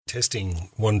Testing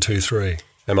 1, 2, 3.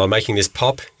 Am I making this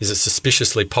pop? Is it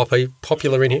suspiciously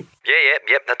popular in here?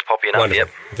 Yep, that's poppy enough. Wonderful. Yep.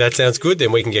 If that sounds good,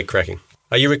 then we can get cracking.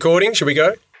 Are you recording? Should we go?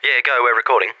 Yeah, go, we're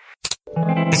recording.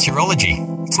 It's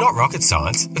urology. It's not rocket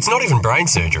science. It's not even brain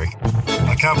surgery.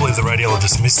 I can't believe the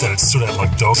radiologist missed that. It stood out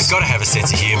like dogs. You've got to have a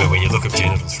sense of humour when you look at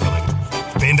genitals for a living.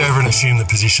 Bend over and assume the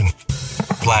position.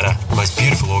 Bladder, the most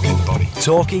beautiful organ in the body.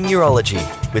 Talking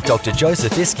Urology with Dr.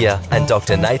 Joseph Ischia and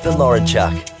Dr. Nathan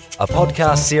Lorenchuk, a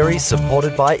podcast series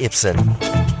supported by Ipsen.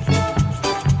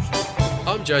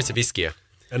 I'm Joseph Ischia.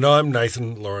 And I'm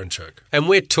Nathan Lorenchuk. And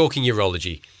we're Talking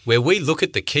Urology, where we look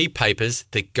at the key papers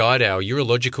that guide our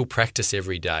urological practice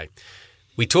every day.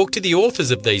 We talk to the authors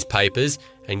of these papers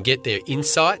and get their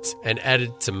insights and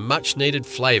added some much-needed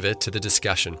flavour to the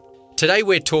discussion. Today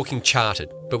we're talking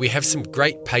Charted, but we have some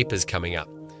great papers coming up.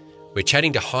 We're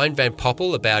chatting to Hein van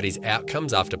Poppel about his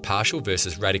outcomes after partial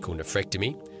versus radical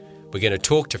nephrectomy. We're going to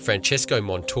talk to Francesco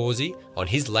Montorsi on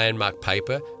his landmark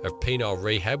paper of penile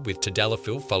rehab with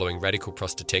tadalafil following radical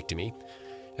prostatectomy.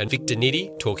 And Victor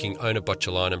Nitti talking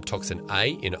onabotulinum toxin A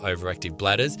in overactive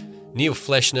bladders. Neil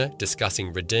Fleshner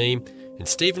discussing REDEEM. And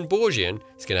Stephen Borgian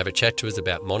is going to have a chat to us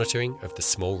about monitoring of the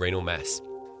small renal mass.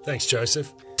 Thanks,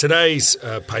 Joseph. Today's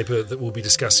paper that we'll be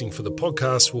discussing for the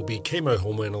podcast will be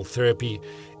chemohormonal therapy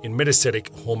in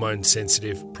metastatic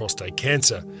hormone-sensitive prostate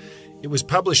cancer. It was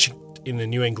published in the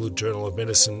New England Journal of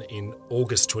Medicine in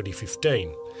August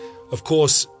 2015. Of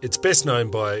course, it's best known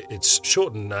by its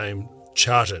shortened name,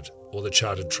 Charted, or the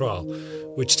Charted trial,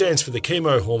 which stands for the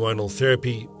chemohormonal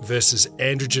therapy versus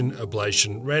androgen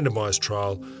ablation randomised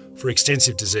trial for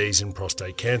extensive disease in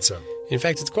prostate cancer. In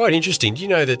fact, it's quite interesting. Do you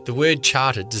know that the word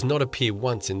Charted does not appear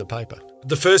once in the paper?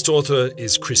 The first author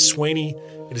is Chris Sweeney.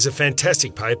 It is a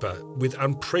fantastic paper with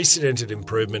unprecedented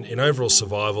improvement in overall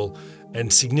survival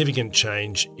and significant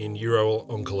change in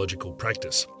uro-oncological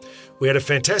practice. We had a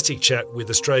fantastic chat with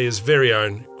Australia's very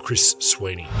own Chris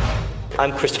Sweeney.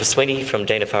 I'm Christopher Sweeney from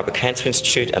Dana-Farber Cancer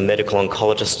Institute, a medical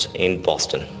oncologist in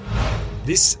Boston.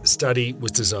 This study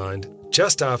was designed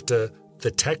just after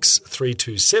the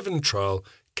TAX327 trial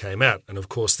came out, and of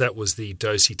course that was the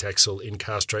docetaxel in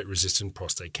castrate-resistant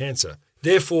prostate cancer.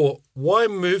 Therefore, why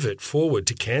move it forward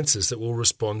to cancers that will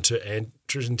respond to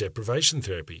androgen deprivation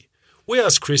therapy? We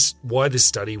asked Chris why this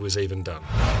study was even done.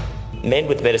 Men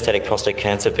with metastatic prostate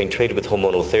cancer have been treated with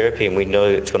hormonal therapy, and we know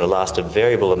it's going to last a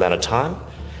variable amount of time,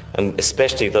 and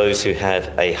especially those who have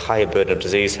a higher burden of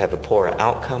disease have a poorer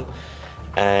outcome,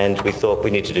 and we thought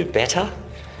we need to do better.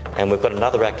 And we've got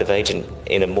another active agent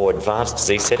in a more advanced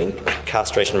disease setting,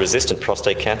 castration-resistant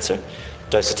prostate cancer,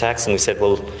 docetaxel, and we said,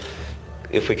 well,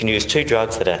 if we can use two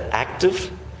drugs that are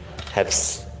active, have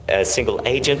single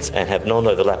agents and have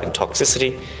non-overlapping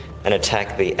toxicity, and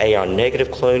attack the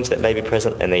AR-negative clones that may be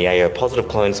present and the AR-positive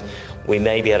clones, we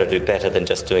may be able to do better than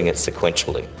just doing it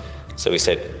sequentially. So we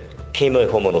said,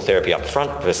 chemohormonal therapy up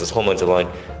front versus hormones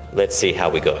alone, let's see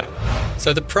how we go.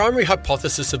 So the primary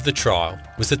hypothesis of the trial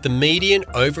was that the median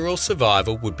overall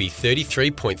survival would be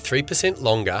 33.3%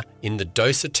 longer in the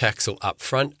docetaxel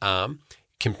upfront arm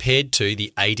compared to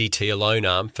the ADT alone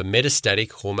arm for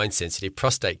metastatic hormone-sensitive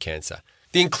prostate cancer.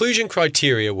 The inclusion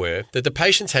criteria were that the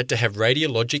patients had to have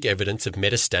radiologic evidence of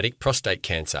metastatic prostate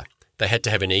cancer. They had to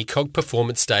have an ECOG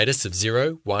performance status of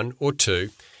 0, 1 or 2,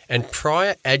 and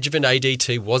prior adjuvant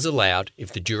ADT was allowed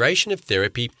if the duration of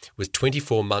therapy was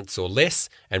 24 months or less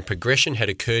and progression had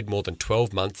occurred more than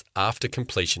 12 months after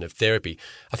completion of therapy.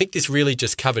 I think this really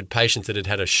just covered patients that had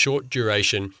had a short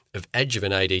duration of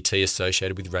adjuvant ADT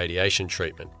associated with radiation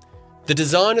treatment. The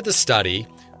design of the study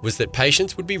was that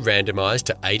patients would be randomised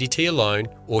to ADT alone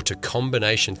or to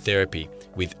combination therapy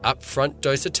with upfront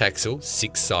docetaxel,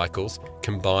 6 cycles,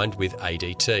 combined with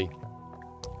ADT.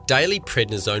 Daily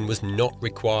prednisone was not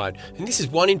required, and this is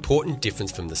one important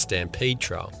difference from the STAMPEDE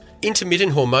trial.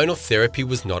 Intermittent hormonal therapy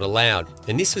was not allowed,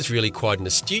 and this was really quite an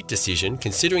astute decision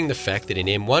considering the fact that in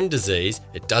M1 disease,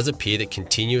 it does appear that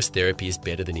continuous therapy is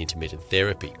better than intermittent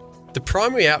therapy. The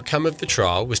primary outcome of the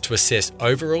trial was to assess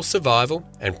overall survival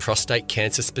and prostate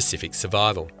cancer-specific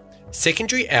survival.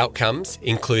 Secondary outcomes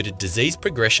included disease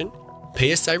progression,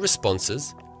 PSA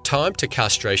responses, time to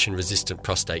castration-resistant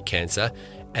prostate cancer,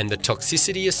 and the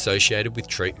toxicity associated with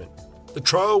treatment. The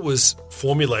trial was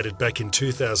formulated back in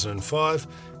 2005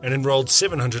 and enrolled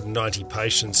 790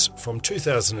 patients from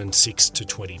 2006 to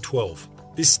 2012.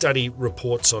 This study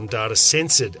reports on data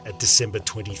censored at December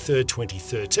 23,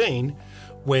 2013,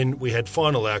 when we had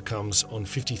final outcomes on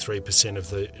 53% of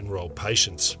the enrolled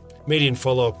patients. Median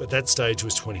follow-up at that stage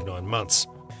was 29 months.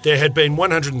 There had been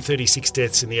 136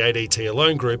 deaths in the ADT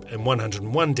alone group and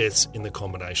 101 deaths in the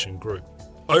combination group.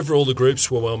 Overall, the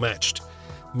groups were well matched.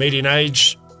 Median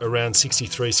age around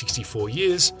 63, 64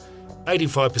 years.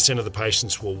 85% of the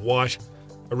patients were white.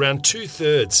 Around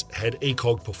 2/3 had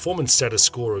ECOG performance status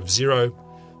score of 0.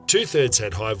 2/3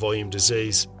 had high volume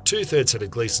disease. 2/3 had a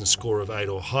Gleason score of 8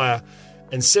 or higher.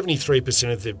 And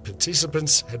 73% of the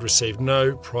participants had received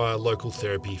no prior local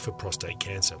therapy for prostate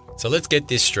cancer. So let's get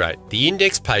this straight. The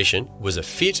index patient was a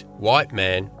fit white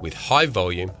man with high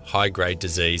volume, high grade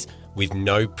disease with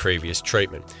no previous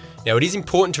treatment. Now, it is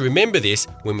important to remember this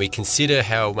when we consider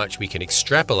how much we can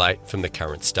extrapolate from the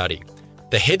current study.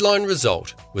 The headline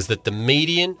result was that the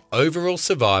median overall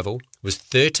survival was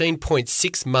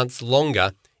 13.6 months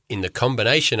longer in the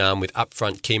combination arm with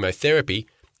upfront chemotherapy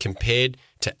compared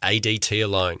to ADT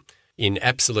alone. In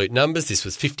absolute numbers, this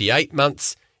was 58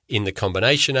 months in the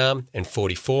combination arm and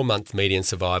 44-month median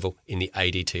survival in the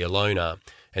ADT alone arm.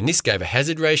 And this gave a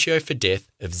hazard ratio for death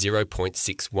of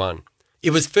 0.61. It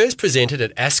was first presented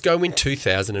at ASCO in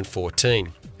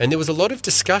 2014, and there was a lot of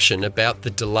discussion about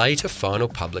the delay to final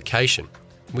publication.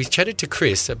 We chatted to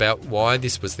Chris about why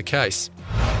this was the case.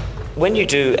 When you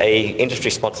do a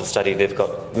industry-sponsored study, they've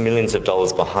got millions of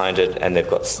dollars behind it, and they've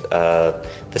got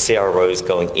the CROs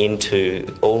going into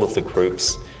all of the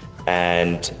groups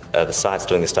and the sites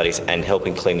doing the studies and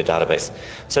helping clean the database.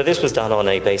 So this was done on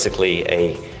basically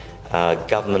a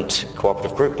government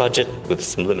cooperative group budget with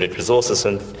some limited resources,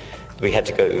 and we had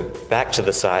to go back to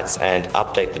the sites and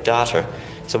update the data.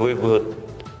 So we were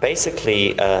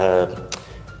basically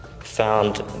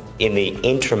found in the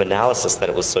interim analysis that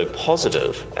it was so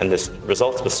positive and the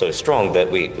results were so strong that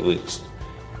it was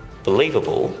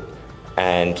believable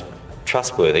and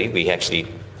trustworthy. We actually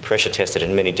pressure tested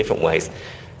in many different ways.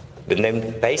 But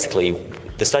then basically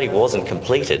the study wasn't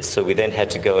completed, so we then had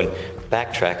to go and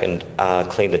backtrack and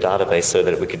clean the database so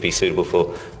that we could be suitable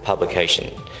for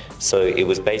publication. So it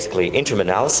was basically interim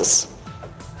analysis,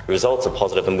 results are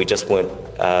positive, and we just weren't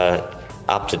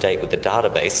up to date with the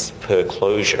database per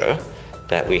closure,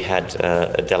 that we had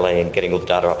a delay in getting all the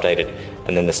data updated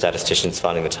and then the statisticians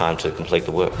finding the time to complete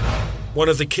the work. One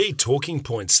of the key talking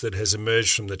points that has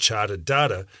emerged from the charted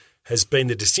data has been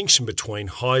the distinction between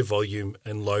high volume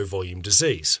and low volume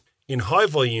disease. In high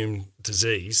volume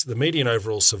disease, the median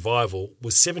overall survival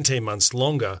was 17 months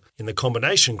longer in the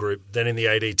combination group than in the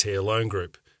ADT alone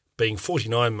group, being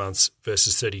 49 months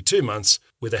versus 32 months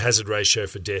with a hazard ratio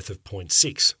for death of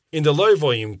 0.6. In the low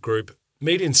volume group,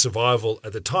 median survival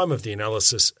at the time of the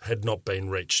analysis had not been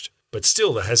reached, but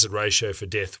still the hazard ratio for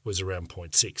death was around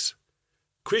 0.6.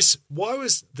 Chris, why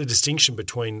was the distinction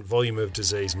between volume of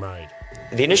disease made?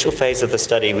 The initial phase of the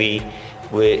study, we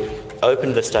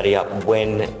opened the study up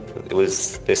when it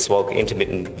was the SWOG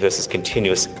intermittent versus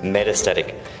continuous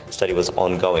metastatic study was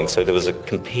ongoing. So there was a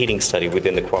competing study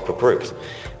within the cooperative groups.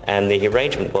 And the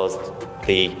arrangement was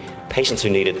the patients who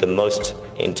needed the most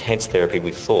intense therapy,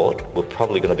 we thought, were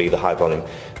probably going to be the high volume.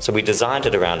 So we designed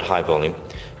it around high volume,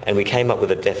 and we came up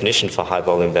with a definition for high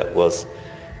volume that was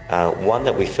one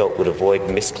that we felt would avoid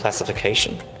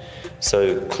misclassification.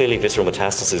 So clearly visceral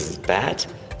metastasis is bad,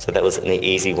 so that was an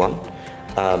easy one.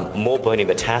 More bony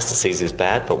metastases is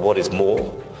bad, but what is more?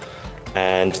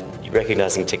 And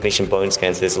recognising technician bone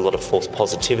scans, there's a lot of false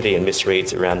positivity and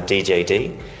misreads around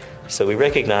DJD. So we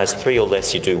recognise 3 or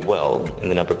less you do well in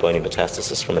the number of bony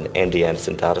metastasis from an MD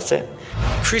Anderson dataset.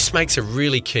 Chris makes a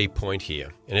really key point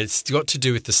here, and it's got to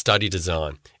do with the study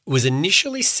design. It was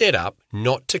initially set up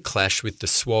not to clash with the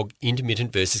SWOG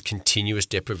intermittent versus continuous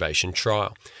deprivation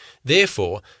trial.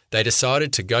 Therefore, they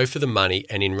decided to go for the money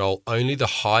and enrol only the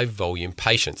high-volume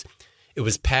patients. It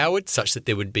was powered such that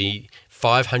there would be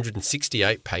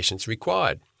 568 patients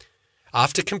required.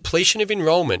 After completion of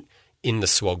enrolment in the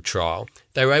SWOG trial,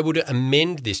 they were able to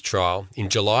amend this trial in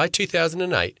July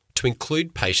 2008 to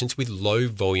include patients with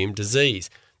low-volume disease,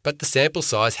 but the sample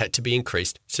size had to be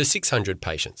increased to 600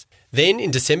 patients. Then,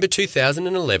 in December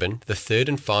 2011, the third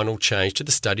and final change to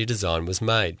the study design was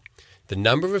made. The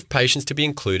number of patients to be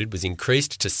included was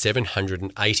increased to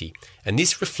 780, and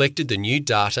this reflected the new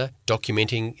data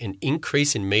documenting an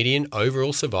increase in median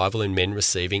overall survival in men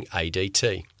receiving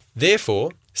ADT.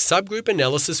 Therefore, subgroup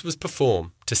analysis was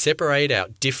performed to separate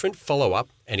out different follow-up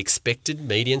and expected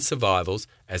median survivals,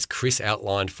 as Chris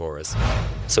outlined for us.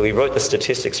 So we wrote the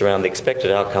statistics around the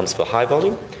expected outcomes for high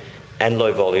volume and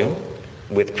low volume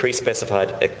with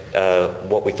pre-specified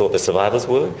what we thought the survivors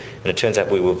were, and it turns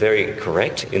out we were very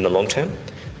correct in the long term.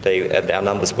 Our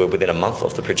numbers were within a month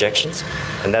of the projections,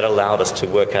 and that allowed us to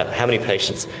work out how many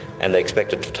patients and the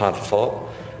expected time for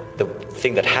follow-up. The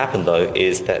thing that happened, though,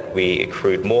 is that we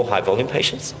accrued more high-volume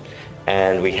patients,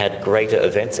 and we had greater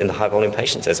events in the high-volume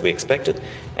patients as we expected,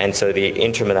 and so the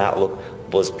interim outlook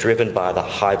was driven by the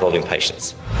high-volume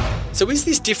patients. So is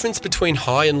this difference between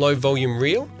high and low volume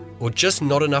real, or just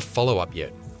not enough follow-up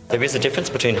yet? There is a difference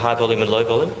between high volume and low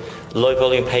volume. Low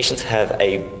volume patients have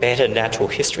a better natural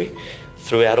history.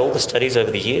 Throughout all the studies over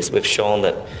the years, we've shown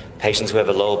that patients who have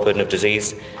a lower burden of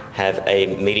disease have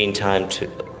a median time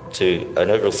to an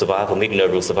overall survival, median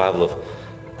overall survival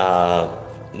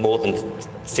of more than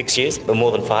 6 years, or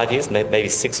more than 5 years, maybe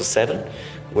 6 or 7,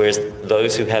 whereas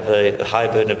those who have a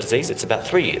higher burden of disease, it's about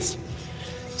 3 years.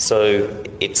 So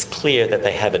it's clear that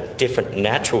they have a different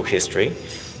natural history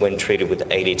when treated with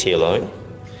ADT alone.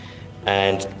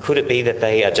 And could it be that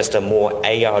they are just a more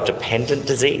AR-dependent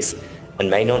disease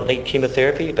and may not need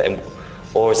chemotherapy?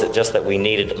 Or is it just that we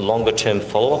needed longer-term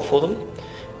follow-up for them?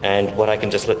 And what I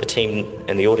can just let the team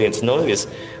and the audience know is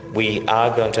we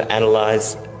are going to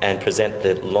analyse and present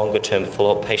the longer-term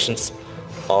follow-up patients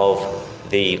of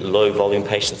the low-volume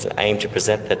patients and aim to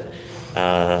present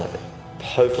that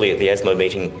hopefully at the ESMO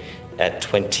meeting at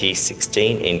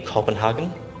 2016 in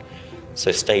Copenhagen.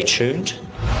 So stay tuned.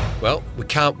 Well, we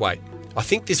can't wait. I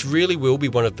think this really will be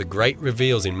one of the great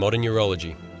reveals in modern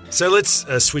urology. So let's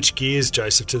switch gears,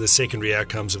 Joseph, to the secondary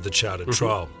outcomes of the CHARTED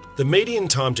trial. The median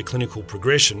time to clinical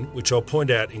progression, which I'll point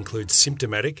out includes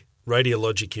symptomatic,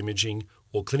 radiologic imaging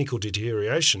or clinical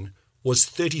deterioration, was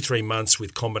 33 months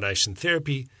with combination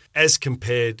therapy as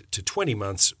compared to 20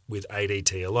 months with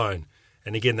ADT alone.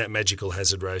 And again, that magical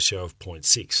hazard ratio of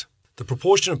 0.6. The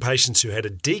proportion of patients who had a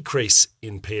decrease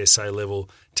in PSA level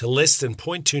to less than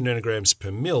 0.2 nanograms per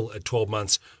mil at 12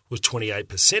 months was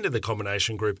 28% of the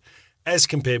combination group, as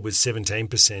compared with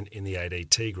 17% in the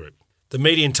ADT group. The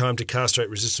median time to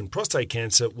castrate-resistant prostate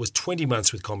cancer was 20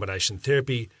 months with combination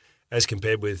therapy, as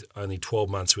compared with only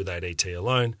 12 months with ADT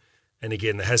alone. And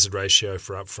again, the hazard ratio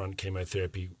for upfront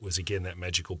chemotherapy was again that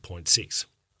magical 0.6.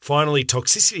 Finally,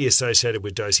 toxicity associated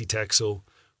with docetaxel.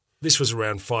 This was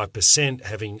around 5%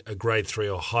 having a grade 3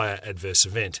 or higher adverse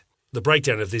event. The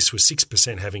breakdown of this was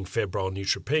 6% having febrile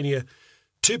neutropenia,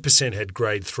 2% had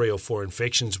grade 3 or 4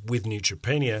 infections with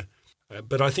neutropenia,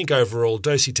 but I think overall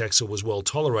docetaxel was well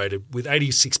tolerated, with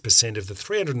 86% of the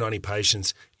 390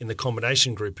 patients in the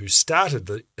combination group who started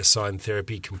the assigned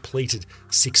therapy completed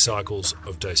 6 cycles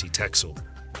of docetaxel.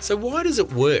 So why does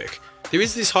it work? There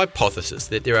is this hypothesis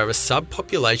that there are a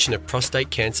subpopulation of prostate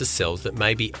cancer cells that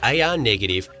may be AR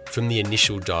negative from the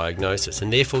initial diagnosis,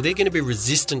 and therefore they're going to be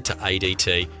resistant to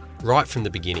ADT right from the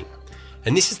beginning.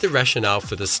 And this is the rationale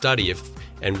for the study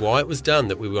and why it was done,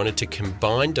 that we wanted to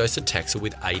combine docetaxel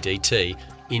with ADT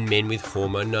in men with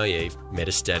hormone-naive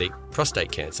metastatic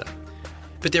prostate cancer.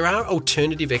 But there are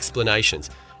alternative explanations,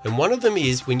 and one of them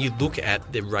is when you look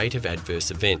at the rate of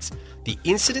adverse events. The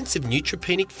incidence of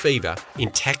neutropenic fever in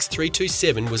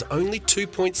TAX327 was only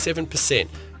 2.7%,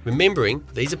 remembering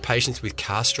these are patients with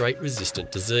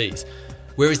castrate-resistant disease.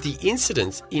 Whereas the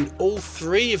incidence in all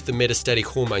 3 of the metastatic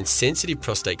hormone-sensitive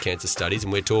prostate cancer studies,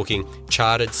 and we're talking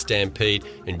CHARTED, STAMPEDE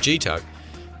and GTOE,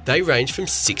 they range from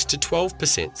 6 to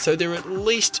 12%, so they're at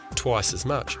least twice as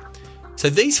much. So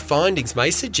these findings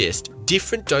may suggest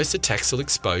different docetaxel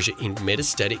exposure in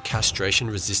metastatic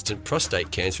castration-resistant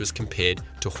prostate cancer as compared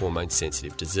to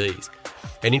hormone-sensitive disease.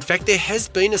 And in fact, there has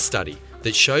been a study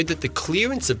that showed that the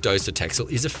clearance of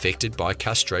docetaxel is affected by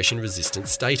castration-resistant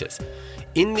status.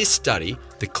 In this study,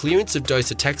 the clearance of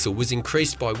docetaxel was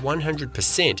increased by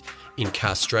 100% in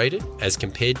castrated as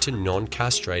compared to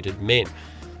non-castrated men.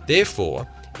 Therefore,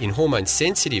 in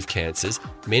hormone-sensitive cancers,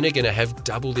 men are going to have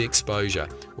double the exposure,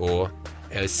 or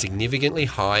a significantly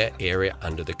higher area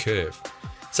under the curve.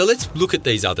 So let's look at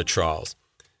these other trials.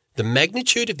 The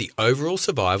magnitude of the overall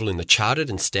survival in the CHARTED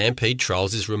and STAMPEDE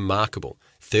trials is remarkable.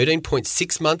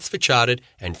 13.6 months for CHARTED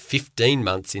and 15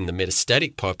 months in the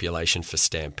metastatic population for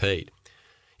STAMPEDE.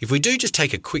 If we do just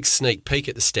take a quick sneak peek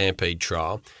at the STAMPEDE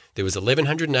trial, there was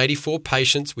 1,184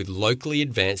 patients with locally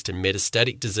advanced and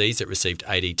metastatic disease that received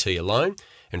ADT alone,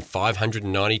 and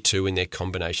 592 in their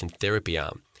combination therapy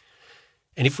arm.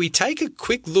 And if we take a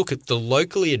quick look at the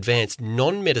locally advanced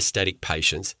non-metastatic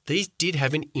patients, these did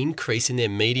have an increase in their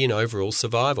median overall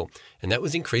survival, and that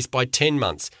was increased by 10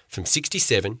 months, from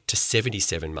 67 to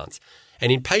 77 months.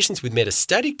 And in patients with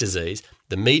metastatic disease,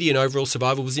 the median overall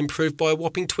survival was improved by a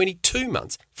whopping 22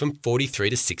 months, from 43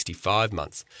 to 65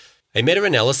 months. A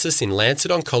meta-analysis in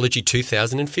Lancet Oncology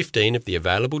 2015 of the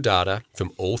available data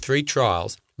from all 3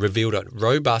 trials revealed a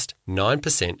robust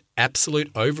 9%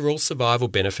 absolute overall survival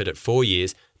benefit at 4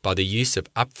 years by the use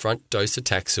of upfront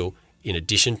docetaxel in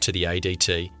addition to the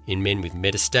ADT in men with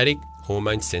metastatic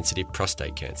hormone-sensitive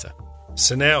prostate cancer.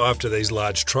 So now, after these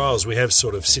large trials, we have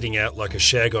sort of sitting out like a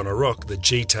shag on a rock the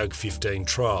GTOE 15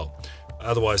 trial,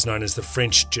 otherwise known as the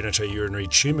French Genitourinary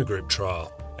Tumour Group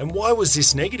trial. And why was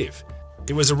this negative?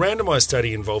 It was a randomised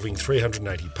study involving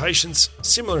 380 patients,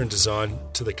 similar in design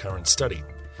to the current study.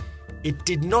 It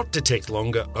did not detect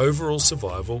longer overall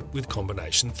survival with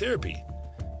combination therapy.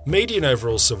 Median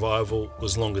overall survival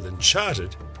was longer than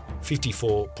charted,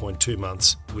 54.2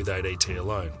 months with ADT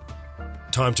alone.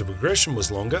 Time to progression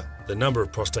was longer, the number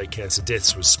of prostate cancer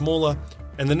deaths was smaller,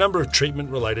 and the number of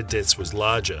treatment-related deaths was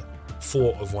larger,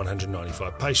 4 of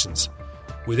 195 patients,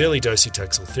 with early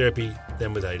docetaxel therapy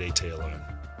than with ADT alone.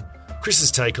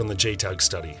 Chris's take on the GTUG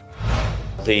study.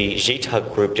 The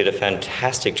GTUG group did a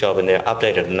fantastic job in their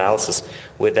updated analysis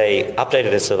where they updated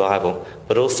their survival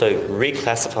but also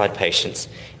reclassified patients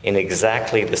in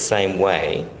exactly the same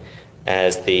way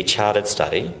as the charted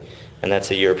study, and that's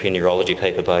a European Urology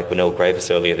paper by Gwinnell Gravis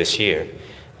earlier this year.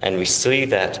 And we see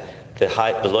that the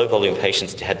low volume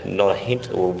patients had not a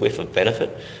hint or a whiff of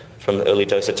benefit from early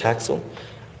docetaxel,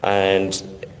 and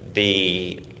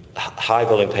the high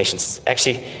volume patients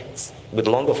actually with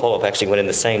longer follow-up actually went in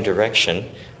the same direction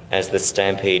as the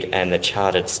STAMPEDE and the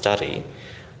charted study.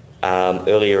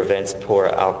 Earlier events,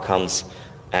 poorer outcomes,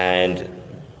 and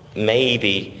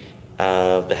maybe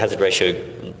the hazard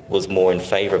ratio was more in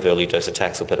favour of early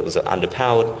docetaxel, but it was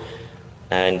underpowered.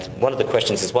 And one of the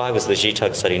questions is, why was the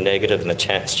GTUG study negative and the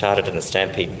charted and the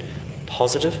STAMPEDE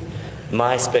positive?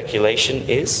 My speculation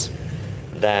is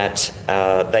that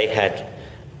they had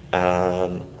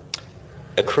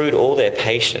accrued all their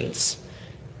patients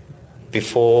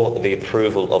before the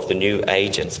approval of the new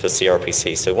agents for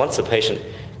CRPC. So once a patient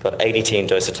got ADT and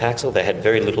docetaxel, they had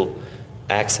very little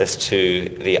access to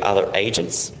the other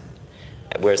agents,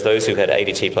 whereas those who had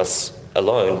ADT plus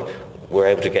alone were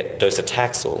able to get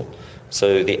docetaxel.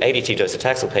 So the ADT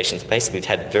docetaxel patients basically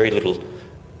had very little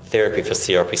therapy for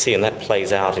CRPC, and that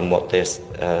plays out in what their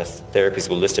therapies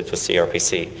were listed for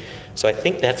CRPC. So I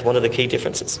think that's one of the key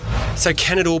differences. So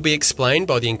can it all be explained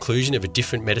by the inclusion of a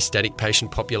different metastatic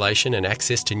patient population and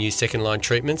access to new second-line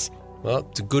treatments? Well,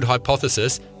 it's a good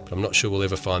hypothesis, but I'm not sure we'll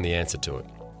ever find the answer to it.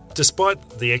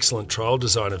 Despite the excellent trial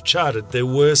design of charted, there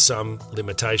were some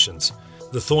limitations.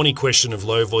 The thorny question of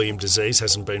low-volume disease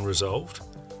hasn't been resolved.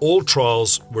 All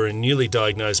trials were in newly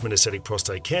diagnosed metastatic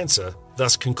prostate cancer,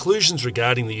 thus conclusions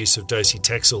regarding the use of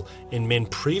docetaxel in men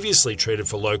previously treated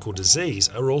for local disease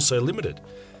are also limited.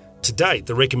 To date,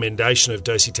 the recommendation of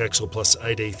docetaxel plus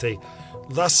ADT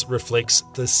thus reflects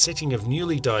the setting of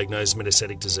newly diagnosed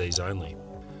metastatic disease only.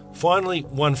 Finally,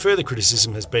 one further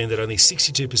criticism has been that only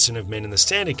 62% of men in the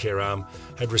standard care arm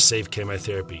had received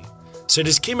chemotherapy. So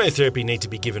does chemotherapy need to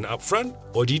be given upfront,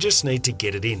 or do you just need to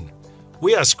get it in?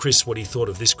 We asked Chris what he thought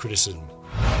of this criticism.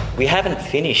 We haven't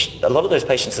finished. A lot of those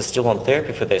patients are still on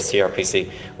therapy for their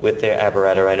CRPC with their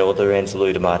abiraterone or their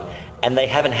enzalutamide, and they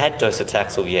haven't had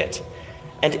docetaxel yet.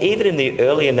 And even in the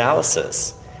early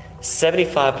analysis,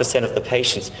 75% of the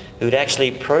patients who'd actually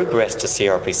progressed to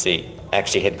CRPC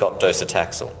actually had got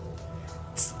docetaxel.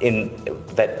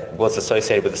 That was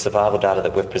associated with the survival data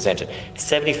that we've presented.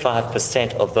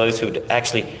 75% of those who'd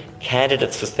actually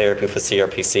candidates for therapy for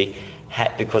CRPC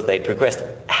because they'd progressed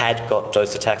had got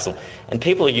docetaxel. And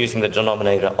people are using the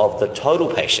denominator of the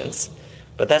total patients,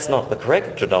 but that's not the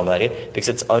correct denominator because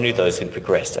it's only those who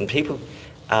progressed. And people,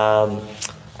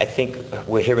 I think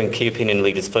we're hearing key opinion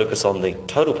leaders focus on the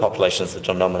total population as the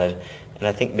denominator, and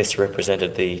I think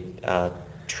misrepresented the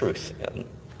truth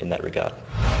in that regard.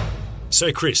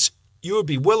 So Chris, you would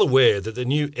be well aware that the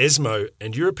new ESMO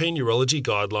and European Urology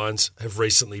guidelines have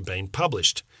recently been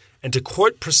published. And to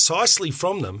quote precisely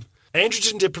from them,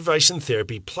 androgen deprivation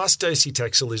therapy plus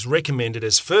docetaxel is recommended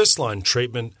as first-line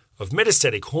treatment of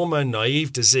metastatic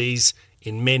hormone-naive disease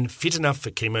in men fit enough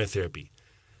for chemotherapy.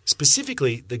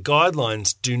 Specifically, the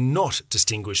guidelines do not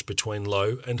distinguish between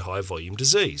low and high volume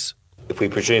disease. If we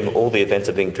presume all the events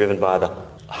are being driven by the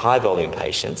high volume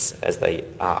patients, as they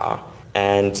are,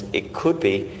 and it could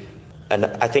be, and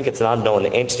I think it's an unknown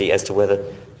entity as to whether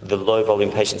the low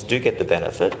volume patients do get the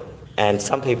benefit, and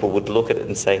some people would look at it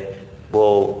and say,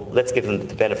 well, let's give them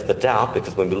the benefit of the doubt,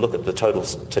 because when we look at the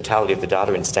totality of the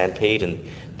data in STAMPEDE and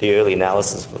the early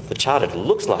analysis of the chart, it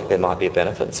looks like there might be a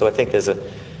benefit. So I think there's a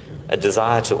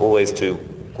desire to always do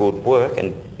good work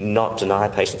and not deny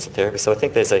patients the therapy. So I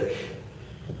think there's a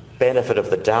benefit of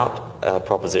the doubt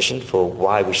proposition for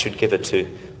why we should give it to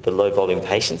the low volume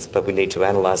patients, but we need to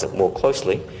analyse it more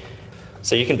closely.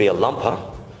 So you can be a lumper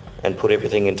and put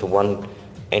everything into one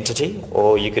entity,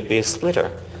 or you could be a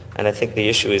splitter. And I think the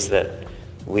issue is that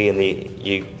we in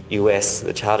the US,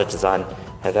 the charter design,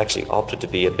 have actually opted to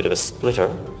be a bit of a splitter,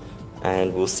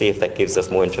 and we'll see if that gives us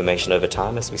more information over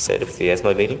time, as we said at the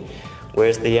ESMO meeting,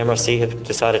 whereas the MRC have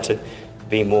decided to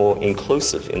be more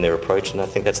inclusive in their approach, and I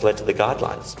think that's led to the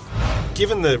guidelines.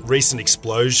 Given the recent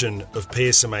explosion of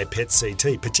PSMA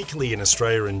PET-CT, particularly in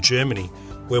Australia and Germany,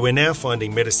 where we're now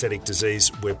finding metastatic disease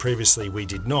where previously we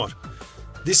did not,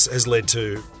 this has led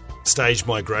to stage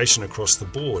migration across the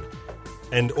board.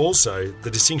 And also,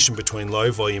 the distinction between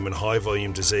low volume and high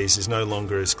volume disease is no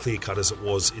longer as clear-cut as it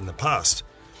was in the past.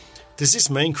 Does this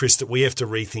mean, Chris, that we have to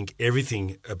rethink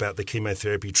everything about the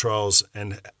chemotherapy trials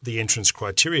and the entrance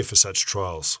criteria for such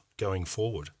trials going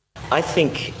forward? I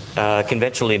think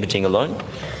conventional imaging alone,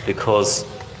 because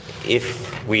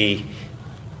if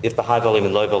the high volume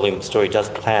and low volume story does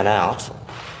plan out,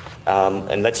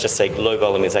 and let's just say low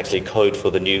volume is actually code for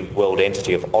the new world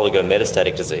entity of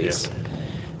oligometastatic disease. Yeah.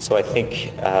 So I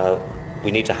think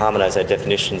we need to harmonise our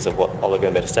definitions of what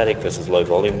oligometastatic versus low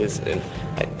volume is, and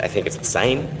I think it's the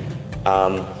same.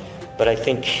 But I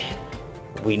think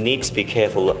we need to be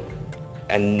careful,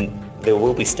 and there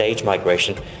will be stage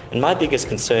migration. And my biggest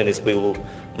concern is we will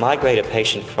migrate a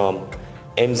patient from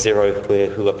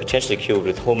M0 who are potentially cured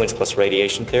with hormones plus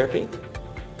radiation therapy,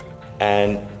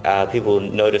 and people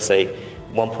will notice a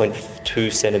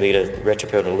 1.2 centimetre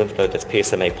retroperitoneal lymph node that's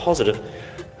PSMA positive,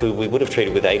 who we would have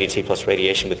treated with ADT plus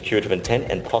radiation with curative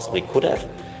intent and possibly could have,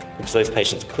 because those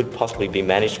patients could possibly be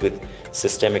managed with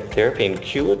systemic therapy and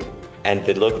cured, and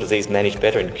the local disease managed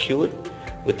better and cured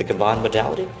with the combined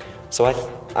modality. So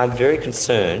I'm very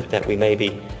concerned that we may be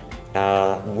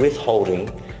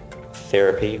withholding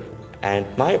therapy, and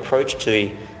my approach to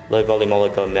the low volume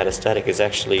oligometastatic is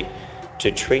actually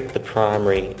to treat the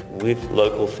primary with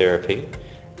local therapy,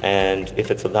 and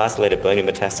if it's an isolated bony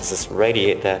metastasis,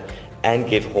 radiate that and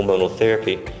give hormonal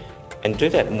therapy, and do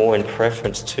that more in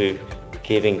preference to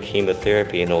giving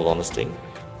chemotherapy, in all honesty.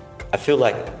 I feel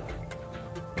like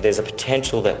there's a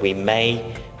potential that we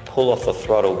may pull off the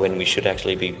throttle when we should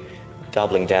actually be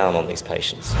doubling down on these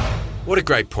patients. What a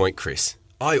great point, Chris.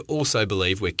 I also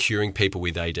believe we're curing people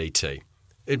with ADT.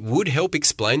 It would help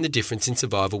explain the difference in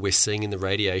survival we're seeing in the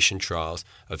radiation trials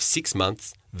of 6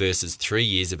 months versus 3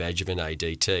 years of adjuvant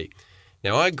ADT.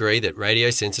 Now, I agree that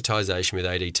radiosensitisation with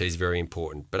ADT is very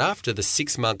important, but after the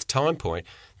 6-month time point,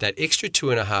 that extra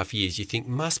 2.5 years you think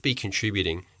must be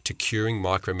contributing to curing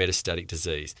micrometastatic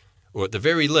disease, or at the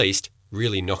very least,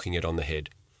 really knocking it on the head.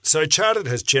 So Charted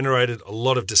has generated a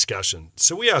lot of discussion.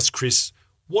 So we asked Chris,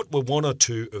 what were one or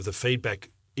two of the feedback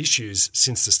issues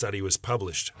since the study was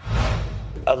published?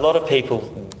 A lot of people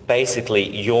basically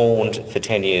yawned for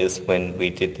 10 years when we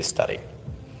did this study.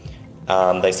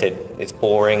 They said, it's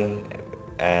boring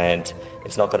and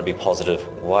it's not going to be positive.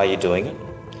 Why are you doing it?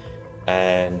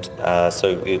 And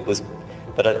so it was,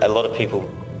 but a lot of people,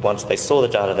 once they saw the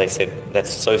data, they said,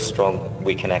 that's so strong,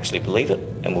 we can actually believe it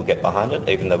and we'll get behind it,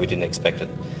 even though we didn't expect it.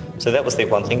 So that was the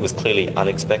one thing, was clearly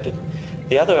unexpected.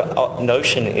 The other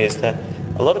notion is that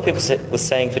a lot of people were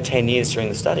saying for 10 years during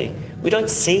the study, we don't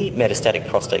see metastatic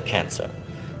prostate cancer.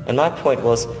 And my point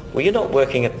was, well, you're not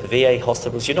working at the VA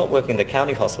hospitals, you're not working in the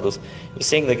county hospitals, you're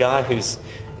seeing the guy who's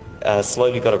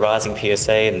slowly got a rising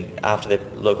PSA and after their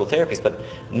local therapies, but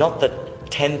not the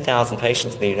 10,000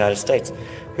 patients in the United States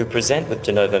who present with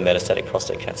de novo metastatic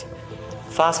prostate cancer.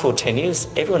 Fast forward 10 years,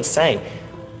 everyone's saying,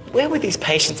 where were these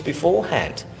patients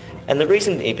beforehand? And the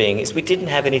reason being is we didn't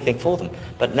have anything for them,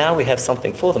 but now we have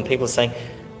something for them. People are saying,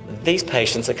 these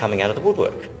patients are coming out of the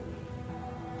woodwork.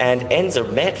 And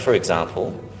Enzamet, for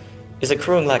example, is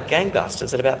accruing like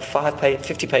gangbusters at about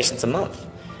 50 patients a month.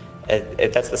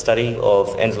 That's the study of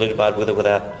enzalutamide with or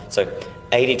without, so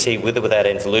ADT with or without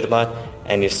enzalutamide,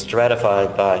 and you're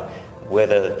stratified by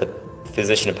whether the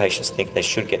physician and patients think they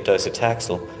should get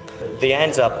docetaxel. The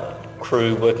ANZUP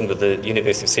crew working with the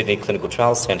University of Sydney Clinical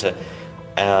Trials Centre,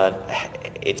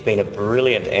 it's been a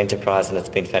brilliant enterprise and it's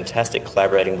been fantastic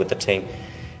collaborating with the team.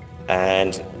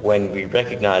 And when we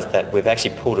recognised that we've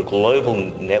actually pulled a global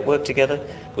network together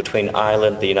between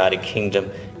Ireland, the United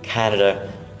Kingdom,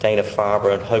 Canada,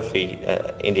 Dana-Farber and hopefully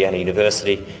Indiana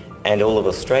University and all of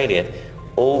Australia,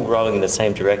 all rowing in the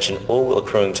same direction, all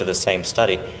accruing to the same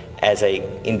study as a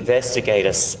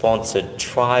investigator-sponsored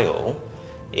trial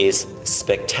is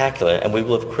spectacular, and we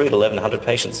will have accrued 1,100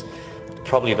 patients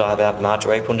probably by about March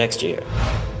or April next year.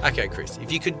 Okay, Chris,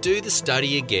 if you could do the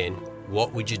study again,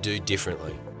 what would you do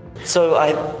differently? So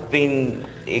I've been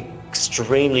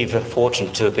extremely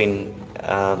fortunate to have been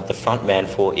the front man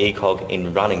for ECOG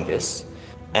in running this,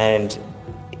 and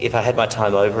if I had my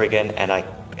time over again and I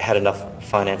had enough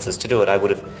finances to do it, I would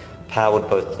have powered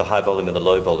both the high volume and the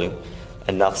low volume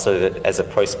enough so that as a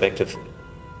prospective,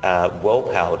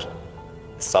 well-powered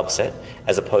subset,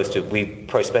 as opposed to we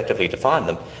prospectively defined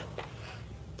them,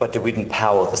 but we didn't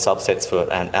power the subsets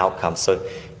for an outcome. So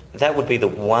that would be the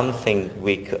one thing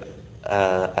we could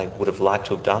I would have liked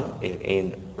to have done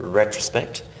in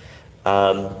retrospect.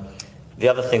 The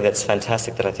other thing that's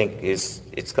fantastic that I think is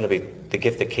it's going to be the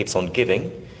gift that keeps on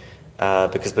giving,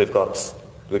 because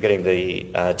we're getting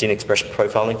the gene expression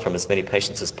profiling from as many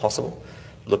patients as possible,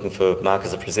 looking for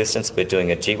markers of resistance. We're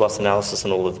doing a GWAS analysis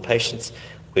on all of the patients.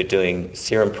 We're doing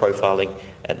serum profiling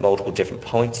at multiple different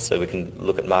points, so we can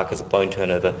look at markers of bone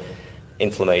turnover,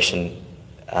 inflammation,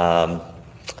 and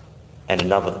a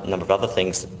number of other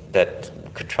things that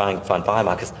could try and find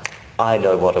biomarkers. I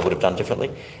know what I would have done differently.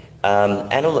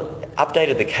 And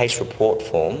updated the case report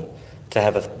form to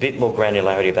have a bit more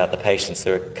granularity about the patients.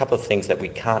 There are a couple of things that we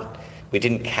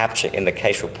didn't capture in the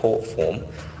case report form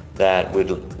that would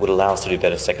allow us to do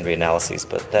better secondary analyses,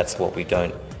 but that's what we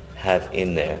don't have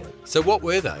in there. So what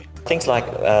were they? Things like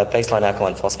baseline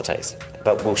alkaline phosphatase,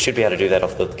 but we should be able to do that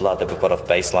off the blood that we've got off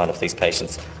baseline of these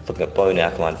patients, looking at bone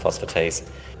alkaline phosphatase.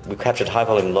 We captured high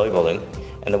volume, low volume,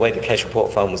 and the way the case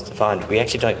report form was defined, we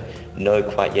actually don't know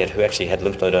quite yet who actually had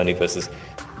lymph node only versus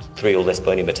 3 or less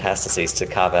bony metastases to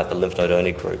carve out the lymph node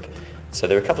only group. So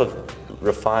there are a couple of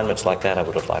refinements like that I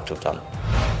would have liked to have done.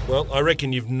 Well, I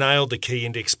reckon you've nailed the key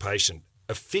index patient,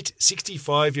 a fit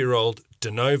 65-year-old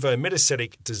de novo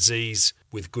metastatic disease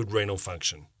with good renal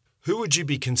function. Who would you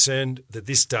be concerned that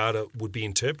this data would be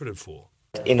interpreted for?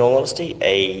 In all honesty,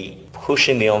 a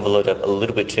pushing the envelope a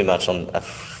little bit too much on a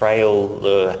frail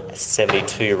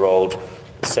 72-year-old,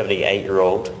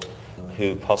 78-year-old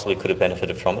who possibly could have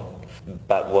benefited from it,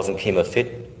 but wasn't chemo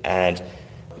fit and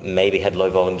maybe had low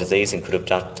volume disease and could have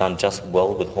done just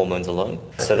well with hormones alone.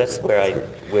 So that's where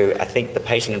I think the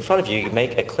patient in front of you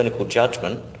make a clinical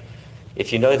judgment.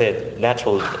 If you know their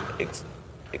natural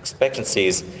expectancy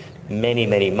is many,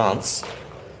 many months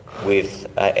with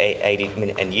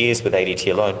and years with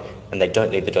ADT alone, and they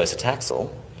don't need the docetaxel,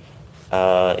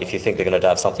 if you think they're going to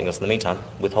die of something else in the meantime,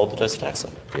 withhold the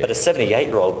docetaxel. Yeah. But a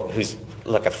 78-year-old who's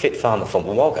like a fit farmer from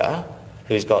Wagga,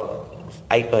 who's got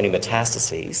 8 bony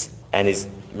metastases and is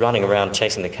running around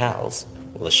chasing the cows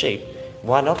or the sheep,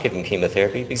 why not give him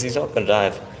chemotherapy? Because he's not going to die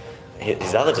of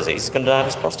his other disease, he's going to die of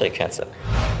his prostate cancer.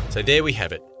 So there we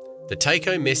have it. The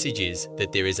take-home message is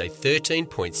that there is a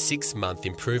 13.6-month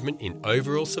improvement in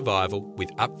overall survival with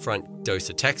upfront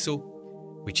docetaxel,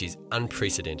 which is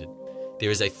unprecedented. There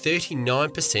is a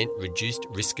 39% reduced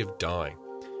risk of dying.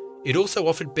 It also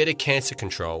offered better cancer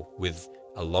control with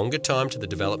a longer time to the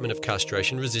development of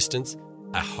castration resistance,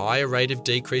 a higher rate of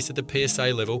decrease at the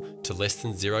PSA level to less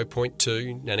than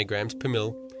 0.2 nanograms per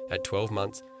mil at 12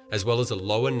 months, as well as a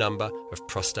lower number of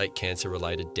prostate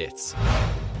cancer-related deaths.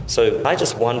 So I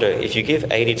just wonder, if you give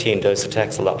ADT and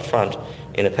docetaxel up front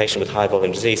in a patient with high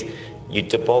volume disease, you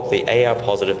debulk the AR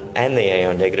positive and the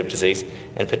AR negative disease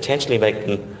and potentially make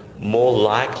them more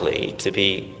likely to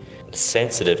be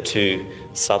sensitive to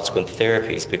subsequent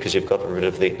therapies because you've got rid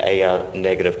of the AR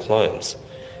negative clones,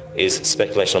 is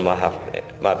speculation on my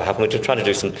behalf. We're trying to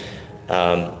do some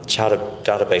charter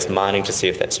database mining to see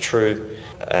if that's true,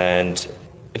 and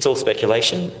it's all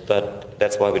speculation, but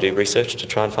that's why we do research, to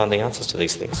try and find the answers to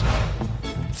these things.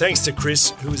 Thanks to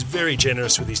Chris, who was very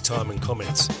generous with his time and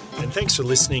comments. And thanks for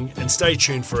listening, and stay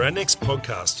tuned for our next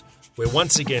podcast, where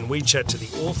once again we chat to the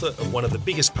author of one of the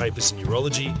biggest papers in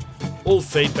urology. All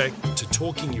feedback to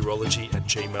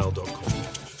talkingurology@gmail.com.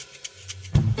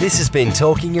 This has been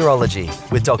Talking Urology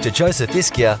with Dr. Joseph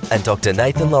Ischia and Dr.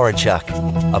 Nathan Lawrenchuk,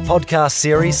 a podcast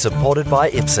series supported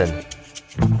by Ipsen.